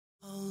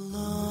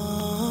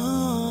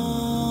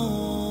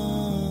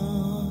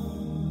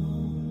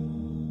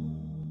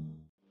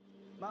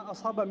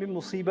أصاب من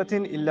مصيبة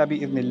إلا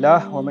بإذن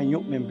الله ومن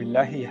يؤمن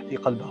بالله يهدي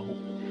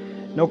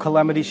قلبه. No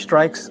calamity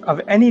strikes of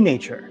any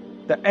nature,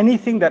 that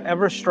anything that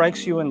ever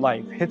strikes you in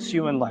life, hits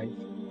you in life,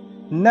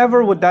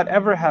 never would that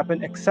ever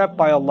happen except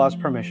by Allah's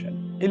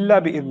permission. إلا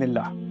بإذن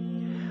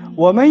الله.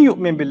 ومن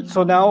يؤمن بالله.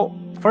 So now,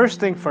 first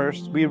thing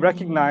first, we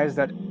recognize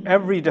that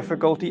every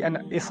difficulty, and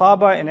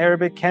isaba in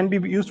Arabic can be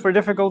used for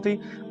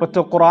difficulty, but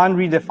the Quran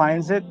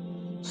redefines it.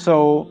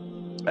 So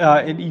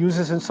it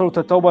uses in Surah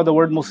At-Tawbah the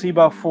word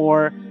musibah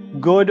for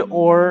good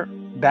or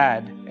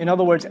bad. In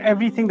other words,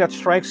 everything that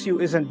strikes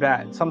you isn't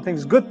bad. Some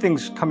things, good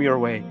things come your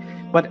way.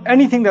 But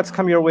anything that's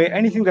come your way,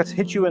 anything that's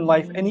hit you in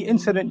life, any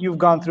incident you've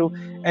gone through,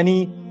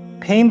 any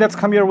pain that's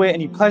come your way,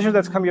 any pleasure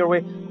that's come your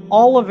way,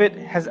 all of it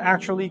has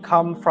actually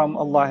come from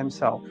Allah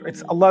Himself.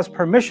 It's Allah's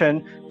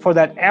permission for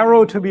that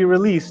arrow to be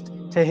released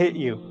to hit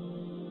you.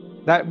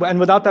 And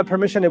without that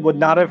permission, it would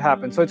not have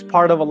happened. So it's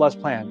part of Allah's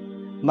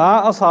plan.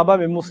 Ma asaba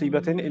min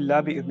musibatin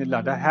illa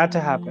bi'idhnillah. That had to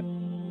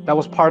happen. That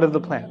was part of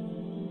the plan.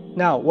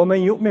 Now,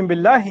 وَمَن يُؤْمِن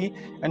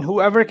بِاللَّهِ, and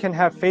whoever can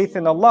have faith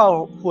in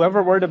Allah,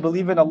 whoever were to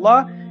believe in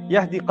Allah,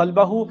 يَهْدِي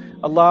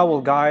قَلْبَهُ, Allah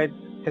will guide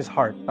his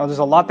heart. Now, there's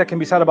a lot that can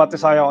be said about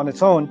this ayah on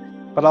its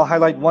own, but I'll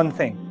highlight one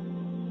thing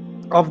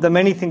of the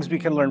many things we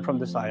can learn from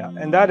this ayah,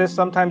 and that is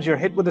sometimes you're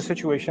hit with a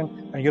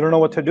situation and you don't know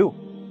what to do.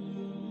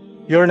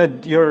 You're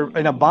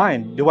in a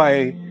bind. Do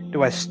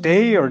I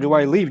stay or do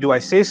I leave? Do I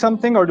say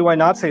something or do I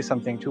not say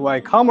something? Do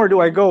I come or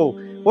do I go?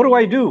 What do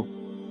I do?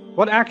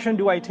 What action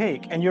do I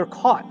take? And you're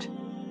caught.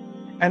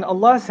 And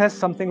Allah says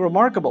something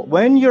remarkable.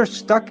 When you're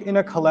stuck in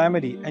a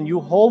calamity and you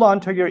hold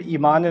on to your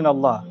iman in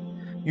Allah,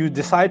 you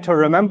decide to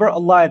remember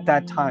Allah at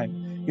that time.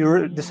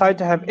 You decide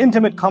to have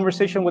intimate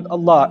conversation with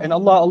Allah and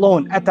Allah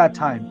alone at that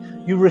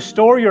time. You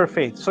restore your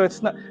faith. So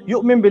it's not,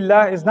 yu'min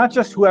billah is not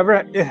just whoever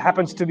it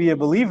happens to be a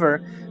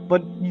believer,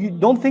 but you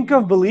don't think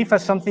of belief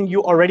as something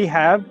you already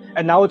have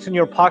and now it's in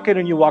your pocket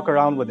and you walk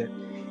around with it.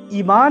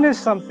 Iman is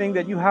something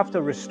that you have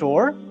to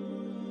restore,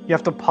 you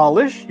have to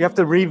polish, you have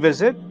to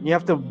revisit, you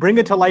have to bring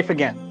it to life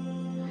again.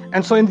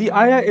 And so in the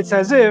ayah, it's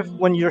as if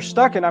when you're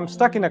stuck and I'm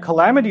stuck in a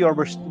calamity or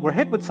we're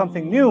hit with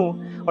something new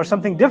or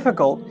something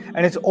difficult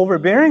and it's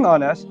overbearing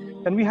on us,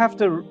 then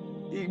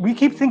we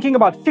keep thinking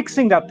about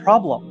fixing that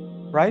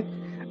problem, right?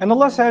 And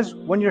Allah says,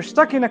 when you're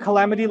stuck in a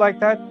calamity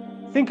like that,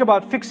 think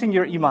about fixing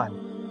your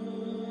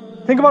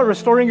iman. Think about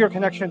restoring your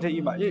connection to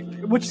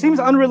iman, which seems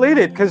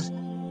unrelated because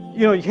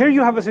here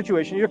you have a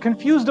situation, you're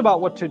confused about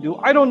what to do.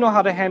 I don't know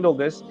how to handle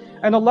this.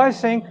 And Allah is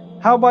saying,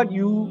 how about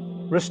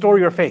you restore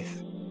your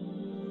faith?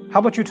 How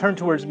about you turn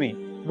towards me?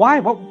 Why?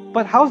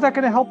 But how's that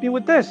going to help me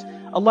with this?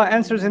 Allah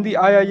answers in the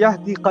ayah,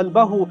 Yahdi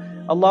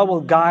qalbahu, Allah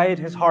will guide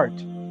his heart.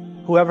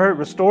 Whoever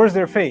restores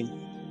their faith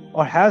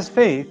or has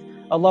faith,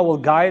 Allah will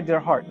guide their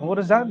heart. And what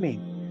does that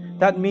mean?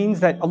 That means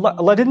that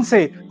Allah didn't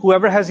say,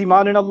 whoever has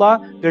iman in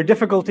Allah, their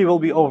difficulty will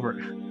be over.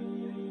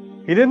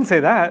 He didn't say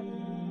that.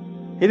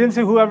 He didn't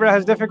say whoever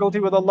has difficulty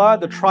with Allah,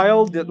 the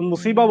trial, the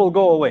musibah will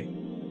go away.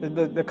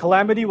 The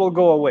calamity will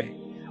go away.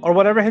 Or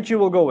whatever hit you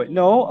will go away.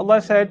 No, Allah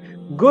said,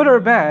 good or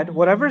bad,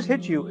 whatever's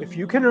hit you, if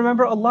you can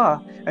remember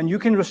Allah and you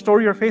can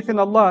restore your faith in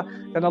Allah,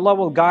 then Allah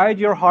will guide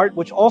your heart,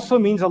 which also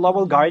means Allah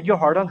will guide your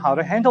heart on how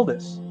to handle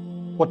this.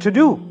 What to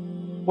do,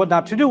 what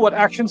not to do, what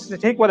actions to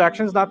take, what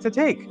actions not to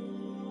take.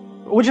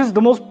 Which is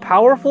the most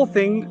powerful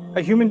thing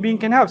a human being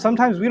can have.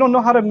 Sometimes we don't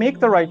know how to make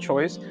the right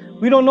choice.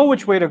 We don't know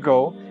which way to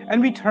go.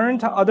 And we turn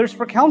to others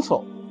for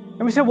counsel.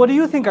 And we say, what do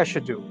you think I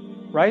should do?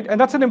 Right? And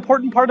that's an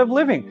important part of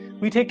living.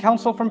 We take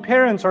counsel from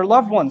parents or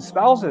loved ones,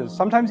 spouses,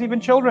 sometimes even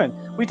children.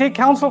 We take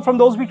counsel from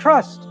those we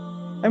trust.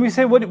 And we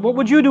say, what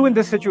would you do in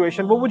this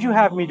situation? What would you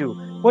have me do?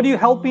 What do you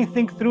help me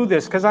think through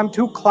this? Because I'm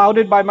too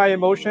clouded by my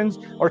emotions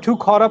or too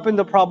caught up in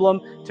the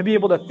problem to be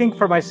able to think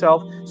for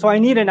myself. So I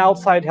need an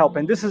outside help.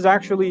 And this is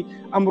actually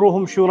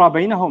amruhum shura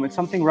bainahum. It's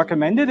something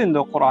recommended in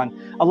the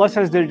Quran. Allah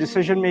says their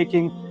decision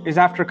making is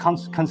after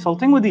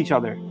consulting with each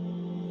other.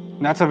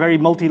 And that's a very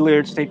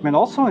multi-layered statement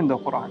also in the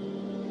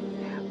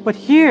Quran. But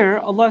here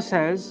Allah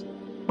says,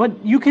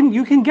 but you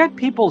can get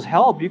people's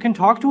help. You can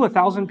talk to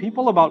 1,000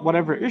 people about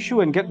whatever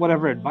issue and get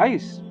whatever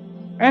advice.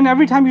 And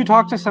every time you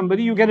talk to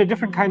somebody, you get a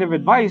different kind of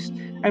advice.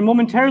 And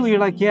momentarily you're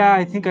like, yeah,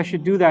 I think I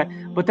should do that.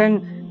 But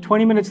then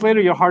 20 minutes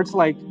later, your heart's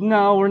like,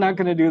 no, we're not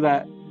going to do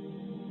that.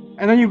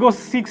 And then you go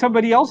seek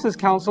somebody else's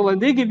counsel and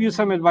they give you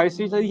some advice.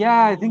 You say,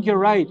 yeah, I think you're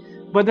right.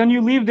 But then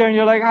you leave there and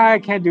you're like, I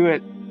can't do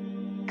it.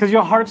 Because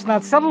your heart's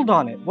not settled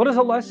on it. What does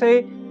Allah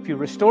say? If you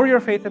restore your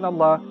faith in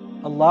Allah,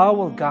 Allah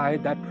will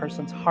guide that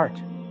person's heart.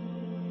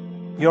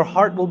 Your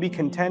heart will be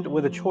content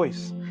with a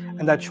choice,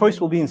 and that choice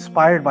will be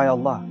inspired by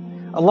Allah.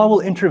 Allah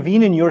will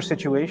intervene in your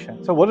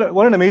situation. So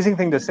what an amazing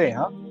thing to say,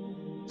 huh?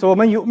 So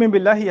وَمَن يُؤْمِن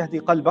بِاللَّهِ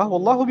يَهْدِي قَلْبَهُ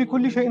وَاللَّهُ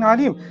بِكُلِّ شَيْءٍ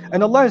عَلِيمٌ.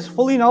 And Allah is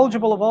fully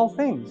knowledgeable of all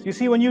things. You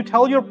see, when you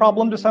tell your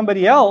problem to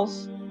somebody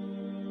else,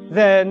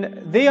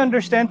 then they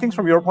understand things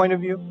from your point of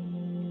view.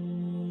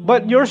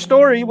 But your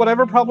story,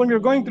 whatever problem you're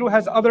going through,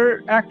 has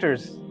other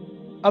actors,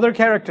 other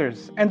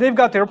characters, and they've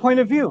got their point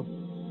of view.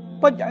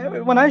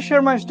 But when I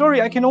share my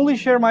story, I can only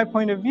share my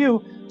point of view,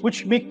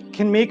 which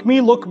can make me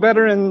look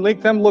better and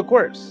make them look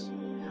worse.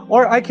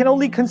 Or I can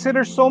only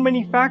consider so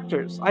many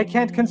factors. I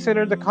can't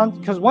consider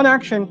because one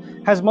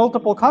action has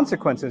multiple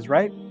consequences,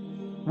 right?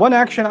 One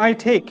action I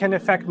take can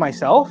affect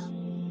myself.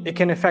 It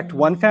can affect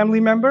one family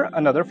member,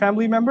 another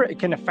family member. It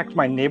can affect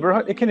my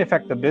neighborhood. It can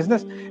affect the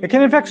business. It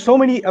can affect so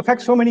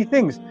many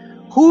things.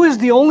 Who is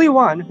the only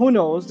one who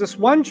knows this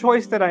one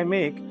choice that I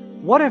make?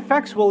 What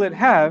effects will it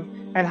have?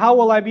 And how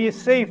will I be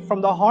safe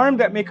from the harm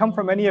that may come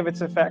from any of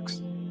its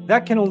effects?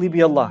 That can only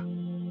be Allah.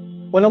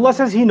 When Allah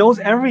says He knows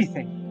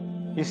everything,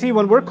 you see,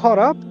 when we're caught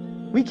up,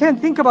 we can't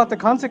think about the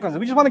consequences.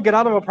 We just want to get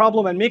out of a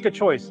problem and make a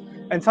choice.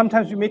 And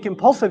sometimes we make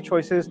impulsive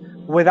choices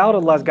without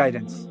Allah's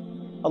guidance.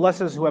 Allah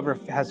says, whoever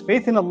has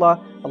faith in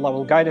Allah, Allah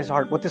will guide his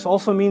heart. What this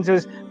also means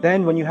is,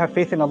 then when you have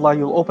faith in Allah,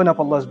 you'll open up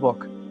Allah's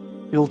book.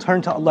 You'll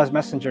turn to Allah's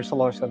Messenger,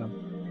 Sallallahu Alaihi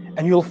Wasallam,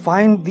 and you'll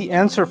find the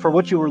answer for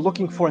what you were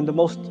looking for in the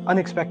most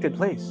unexpected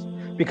place.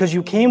 Because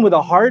you came with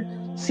a heart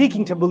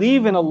seeking to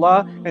believe in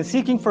Allah and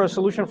seeking for a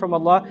solution from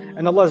Allah,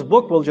 and Allah's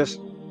book will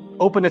just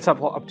open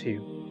itself up to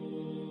you.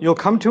 You'll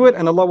come to it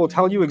and Allah will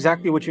tell you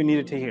exactly what you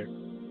needed to hear.